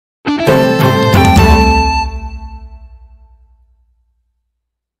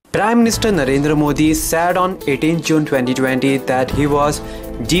Prime Minister Narendra Modi said on 18 June 2020 that he was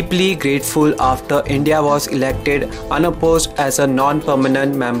deeply grateful after India was elected unopposed as a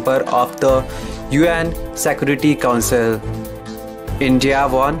non-permanent member of the UN Security Council. India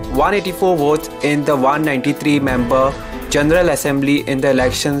won 184 votes in the 193-member General Assembly in the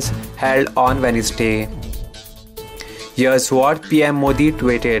elections held on Wednesday. Here's what PM Modi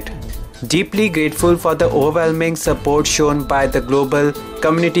tweeted. Deeply grateful for the overwhelming support shown by the global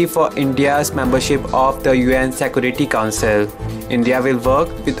community for India's membership of the UN Security Council. India will work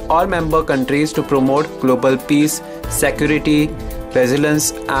with all member countries to promote global peace, security,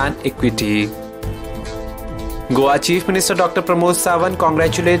 resilience and equity. Goa Chief Minister Dr. Pramod Sawant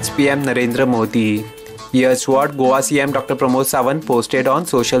congratulates PM Narendra Modi. Here's what Goa CM Dr. Pramod Sawant posted on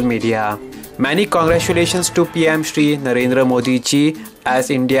social media. Many congratulations to PM Shri Narendra Modi ji as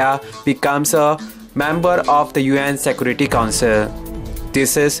India becomes a member of the UN Security Council.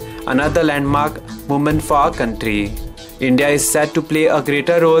 This is another landmark moment for our country. India is set to play a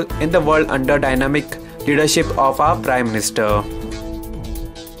greater role in the world under dynamic leadership of our Prime Minister.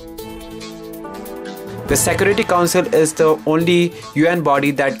 The Security Council is the only UN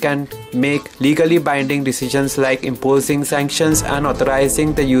body that can make legally binding decisions like imposing sanctions and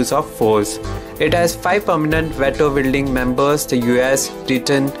authorizing the use of force. It has 5 permanent veto-wielding members: the US,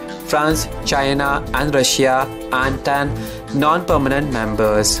 Britain, France, China and Russia, and 10 non-permanent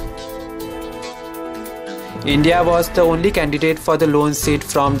members. India was the only candidate for the lone seat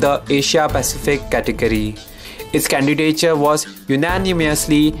from the Asia-Pacific category. Its candidature was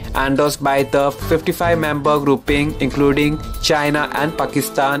unanimously endorsed by the 55-member grouping including China and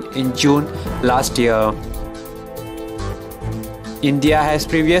Pakistan in June last year. India has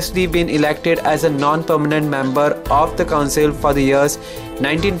previously been elected as a non-permanent member of the Council for the years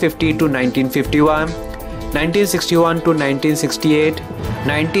 1950 to 1951, 1961 to 1968,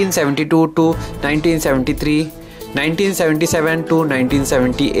 1972 to 1973, 1977 to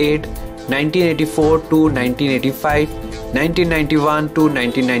 1978, 1984 to 1985, 1991 to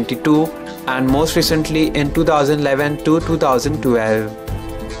 1992, and most recently in 2011 to 2012.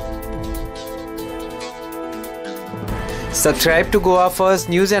 Subscribe to Goa First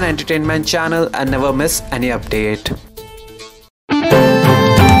News and Entertainment channel and never miss any update.